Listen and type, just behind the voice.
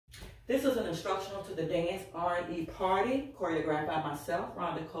This is an instructional to the dance R&E Party, choreographed by myself,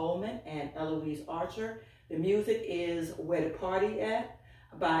 Rhonda Coleman, and Eloise Archer. The music is Where the Party At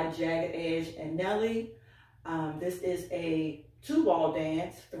by Jagged Edge and Nelly. This is a 2-wall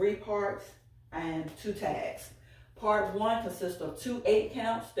dance, 3 parts and 2 tags. Part 1 consists of 2 8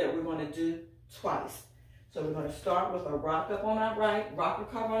 counts that we're going to do twice. So we're going to start with a rock up on our right, rock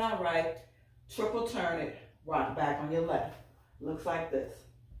recover on our right, triple turn it, rock back on your left. Looks like this.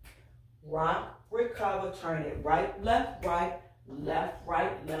 Rock, recover, turn it right, left, right,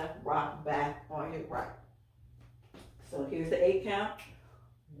 rock back on your right. So here's the 8 count.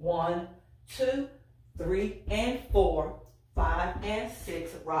 1, 2, 3, and 4, 5, and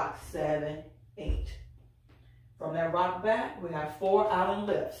 6, rock 7, 8. From that rock back, we have 4 out and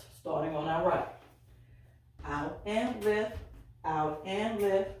lifts, starting on our right. Out and lift, out and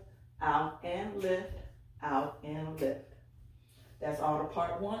lift, out and lift, out and lift. That's all to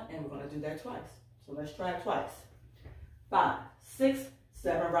part 1, and we're going to do that twice. So let's try it twice. 5, 6,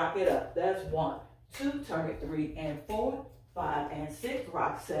 7, rock it up. That's 1, 2, turn it 3 and 4, 5 and 6,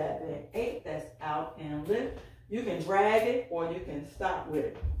 rock 7, 8. That's out and lift. You can drag it or you can stop with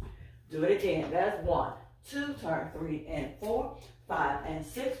it. Do it again. That's 1, 2, turn 3 and 4, 5 and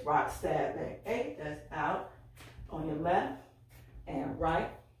 6, rock 7, 8. That's out on your left and right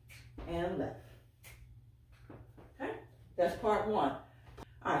and left. Okay, that's part 1.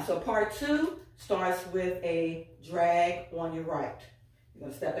 All right, so part 2 starts with a drag on your right. You're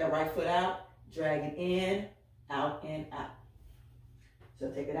going to step that right foot out, drag it in, out, and out. So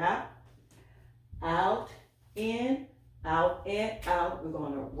take it out, in, out, and out. We're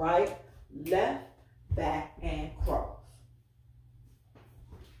going to right, left, back, and cross.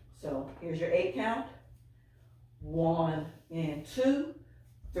 So here's your 8 count. 1 and 2,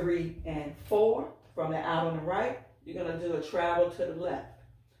 3 and 4. From the out on the right, you're going to do a travel to the left.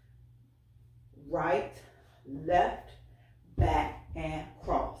 Right, left, back, and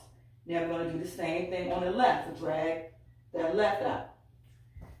cross. Now we're going to do the same thing on the left. Drag that left out.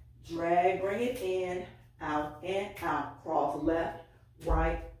 Drag, bring it in, out, and out. Cross left,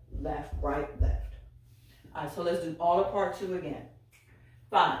 right, left, right, left. All right, so let's do all of part 2 again.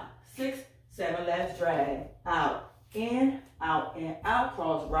 5, 6, 7, let's drag. Out, and out.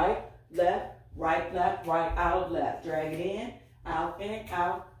 Cross right, left, right, out, left. Drag it in, out, and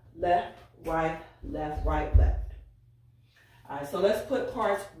out, left, right, left. All right, so let's put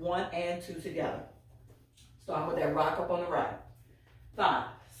parts 1 and 2 together. Start with that rock up on the right. 5,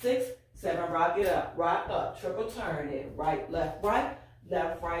 6, 7, rock it up, rock up, triple turn it, right, left, right,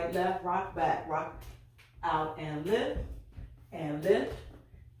 rock back, rock out and lift, and lift,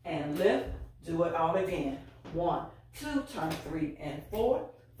 and lift. Do it all again. 1, 2, turn 3 and 4,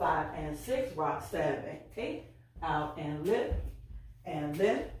 5 and 6, rock 7, 8, out and lift, and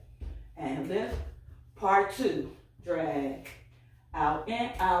lift, and lift. Part 2, drag, out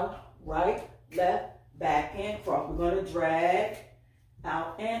and out, right, left, back, and cross. We're going to drag,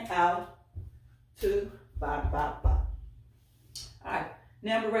 out and out, 2, 5, 5, 5. All right,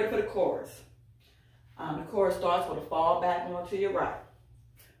 now we're ready for the chorus. The chorus starts with a fall back on to your right.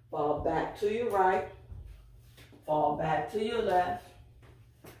 Fall back to your right. Fall back to your left.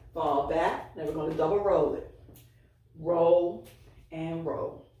 Fall back. Then we're going to double roll it. Roll and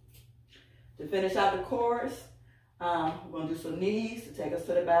roll. To finish out the chorus, we're going to do some knees to take us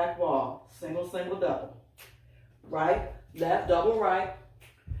to the back wall. Single, single, double. Right, left, double right.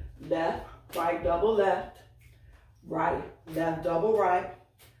 Left, right, double left. Right, left, double right.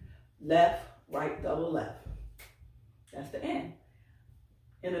 Left, right, double left. That's the end.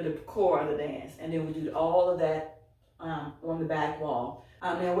 End of the core of the dance. And then we do all of that on the back wall.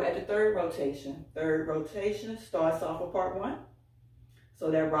 Now we're at the 3rd rotation. 3rd rotation starts off with part 1.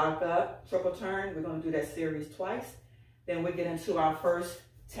 So that rock up, triple turn, we're going to do that series twice. Then we get into our first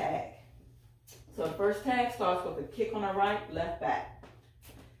tag. So the first tag starts with a kick on the right, left, back.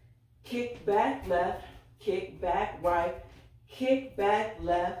 Kick back, left, kick back, right, kick back,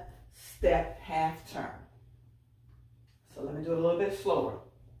 left, step, half turn. So let me do it a little bit slower.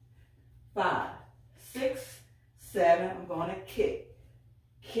 5, 6, 7, I'm going to kick.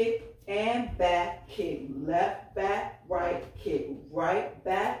 Kick and back, kick left, back, right, kick right,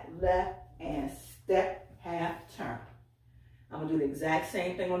 back, left, and step, half turn. I'm going to do the exact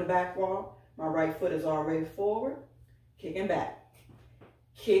same thing on the back wall. My right foot is already forward, kicking back.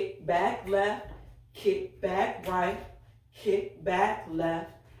 Kick back left, kick back right, kick back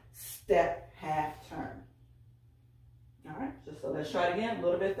left, step, half turn. All right, so let's try it again a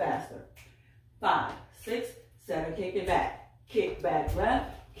little bit faster. 5, 6, 7, kick it back. Kick back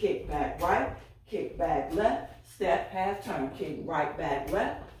left, kick back right, kick back left, step, half turn. Kick right back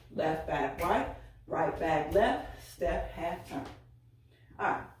left, left, back, right, back, left, step, half turn. All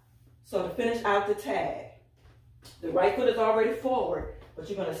right, so to finish out the tag, the right foot is already forward, but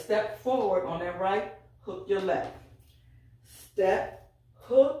you're gonna step forward on that right, hook your left. Step,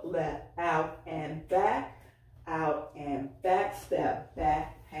 hook, left, out and back, step,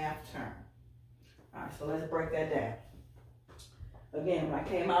 back, half turn. All right, so let's break that down. Again, when I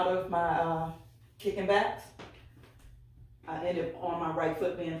came out of my kicking backs, I ended on my right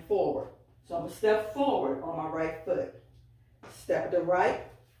foot being forward. So I'm gonna step forward on my right foot. Step the right,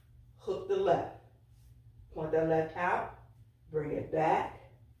 hook the left. Point that left out, bring it back,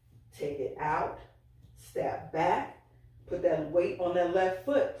 take it out, step back, put that weight on that left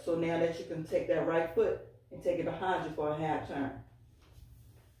foot. So now that you can take that right foot and take it behind you for a half turn.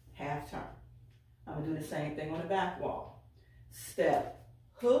 Half turn. I'm gonna do the same thing on the back wall. Step,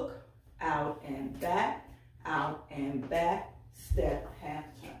 hook, out and back, step, half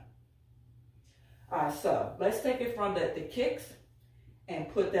turn. All right, so let's take it from the kicks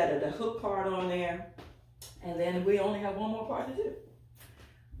and put the hook part on there. And then we only have one more part to do.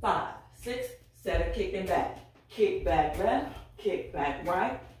 5, 6, 7, kicking back. Kick back left, kick back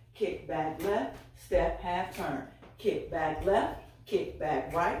right, kick back left, step, half turn. Kick back left, kick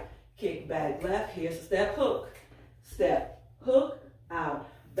back right, kick back left. Here's the step, hook. Step, hook, out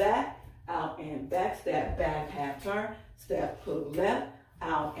and back, step, back, half turn. Step, hook, left,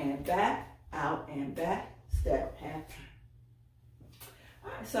 out and back, step, half turn.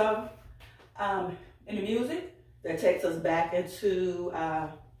 All right, so in the music, that takes us back into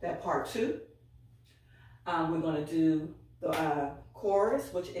that part 2. We're going to do the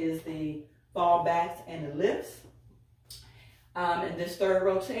chorus, which is the fall backs and the lifts. In this third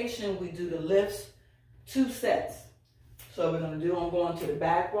rotation, we do the lifts 2 sets. So we're going to do, I'm going to the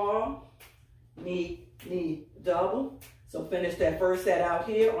back wall, knee, double. So finish that first set out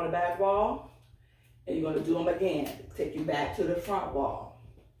here on the back wall. And you're going to do them again. Take you back to the front wall.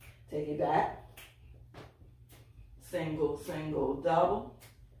 Take it back. Single, single, double.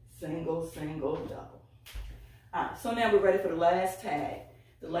 Single, single, double. All right, so now we're ready for the last tag.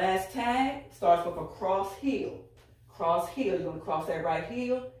 The last tag starts with a cross heel. Cross heel, you're going to cross that right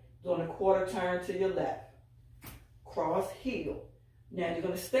heel, doing a quarter turn to your left. Cross heel. Now you're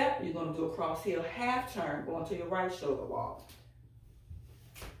going to step, you're going to do a cross heel half turn, going to your right shoulder wall.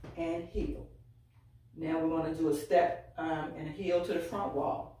 And heel. Now we're going to do a step and a heel to the front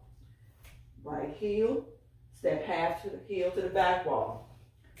wall. Right heel, step half to the heel to the back wall.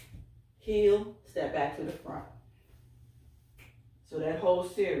 Heel, step back to the front. So that whole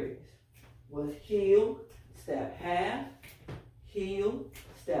series was heel, step half, heel,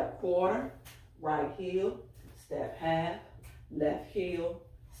 step quarter, right heel, step half, left heel,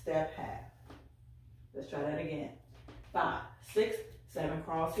 step half. Let's try that again. 5, 6, 7,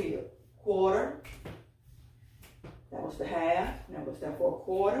 cross heel. Quarter, that was the half. Now we'll step for a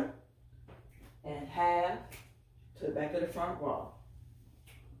quarter, and half to the back of the front wall.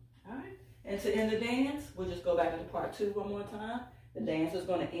 All right, and to end the dance, we'll just go back into part 2 one more time. The dance is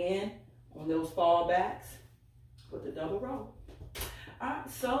going to end on those fall backs with the double roll. All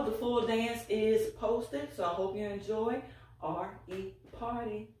right, so the full dance is posted, so I hope you enjoy R&E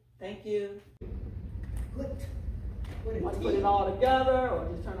Party. Thank you. Want to put it all together or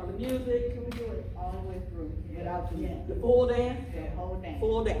just turn on the music? Can we do it all the way through? Get out to the end. The full dance? Yeah, whole dance.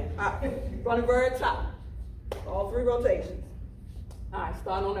 Full dance. All right, from the very top. All 3 rotations. All right,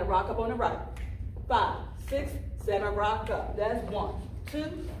 starting on that rock up on the right. 5, 6, 7, rock up. That's 1,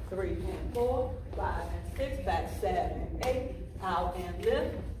 2, 3, and 4, 5, and 6, back 7, 8, out and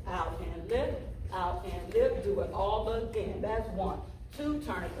lift, out and lift, out and lift. Do it all again. That's 1, 2,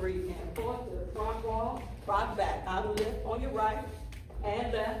 turn 3 and 4 to the front wall, rock back, out and lift on your right,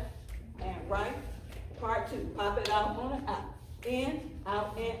 and left, and right. Part 2, pop it out on the out. In,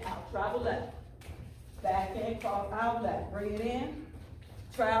 out, and out. Travel left. Back in, cross out left. Bring it in,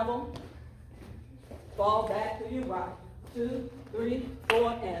 travel, fall back to your right. 2, 3,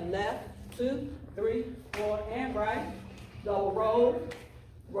 4, and left. 2, 3, 4, and right. Double roll,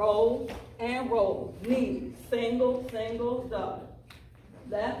 roll, and roll. Knees, single, single, double.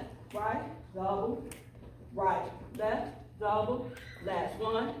 Left, right, double, right, left, double. Last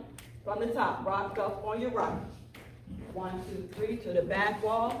one from the top. Rock up on your right. 1, 2, 3 to the back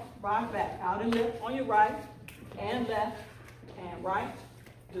wall. Rock back, out and lift on your right, and left, and right.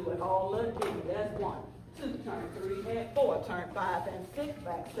 Do it all again. That's 1, 2, turn 3 and 4. Turn 5 and 6,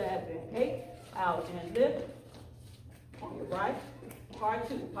 back 7 and 8. Out and lift on your right. Part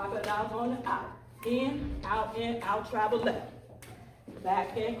 2, pop it out on the out. In, out, travel left.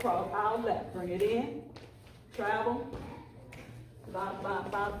 Back in, cross out left. Bring it in, travel, bop,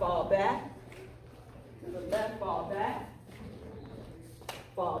 bop, bop, fall back. To the left, fall back.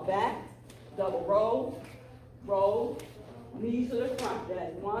 Fall back. Double roll. Roll. Knees to the front.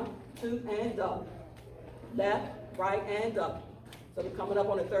 That's 1, 2, and double. Left, right, and double. So we're coming up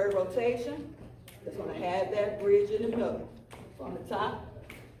on the third rotation. It's going to have that bridge in the middle. From the top.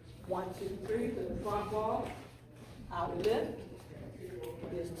 1, 2, 3 to the front wall. Out and lift.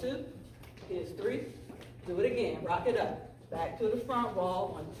 Here's 2. Here's 3. Do it again. Rock it up. Back to the front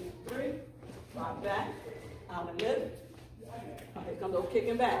wall. 1, 2, 3. Rock back. Out and lift. Here come those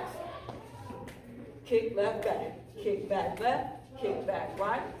kicking backs. Kick left back. Kick back left. Kick back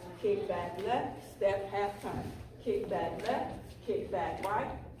right. Kick back left. Step half turn. Kick back left. Kick back right.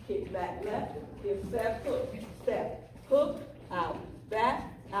 Kick back left. Give step hook. Step hook. Out. Back.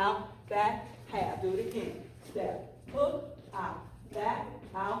 Out. Back. Half. Do it again. Step hook. Out. Back.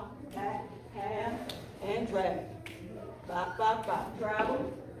 Out. Back. Half. And drag. Bop, bop, bop.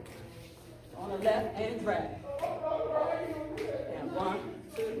 Travel. On the left and drag. And 1,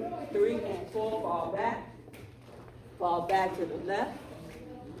 2, 3, and 4. Fall back. Fall back to the left.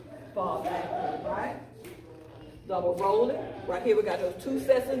 Fall back to the right. Double roll it. Right here we got those 2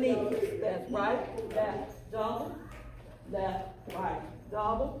 sets of knees. That's right, left, double. Left, right,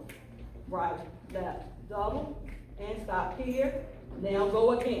 double. Right, left, double. And stop here. Now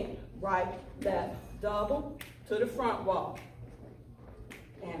go again. Right, left, double. To the front wall.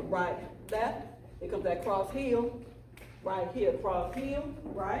 And right, left. Here comes that cross heel. Right here, cross heel.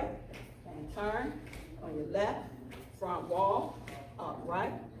 Right. And turn on your left. Front wall. Up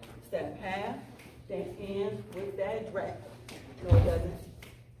right. Step half. Then in with that drag. No, it doesn't.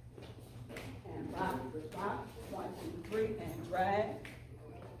 And bop, bop. 1, 2, 3, and drag.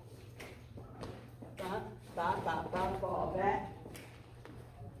 Bop, bop, bop, bop. Fall back.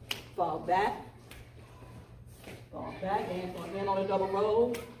 Fall back. Fall back. And go in on a double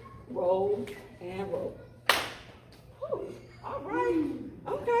roll. Roll and roll. Whew. All right.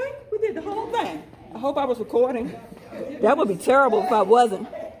 Okay. We did the whole thing. I hope I was recording. That would be terrible if I wasn't.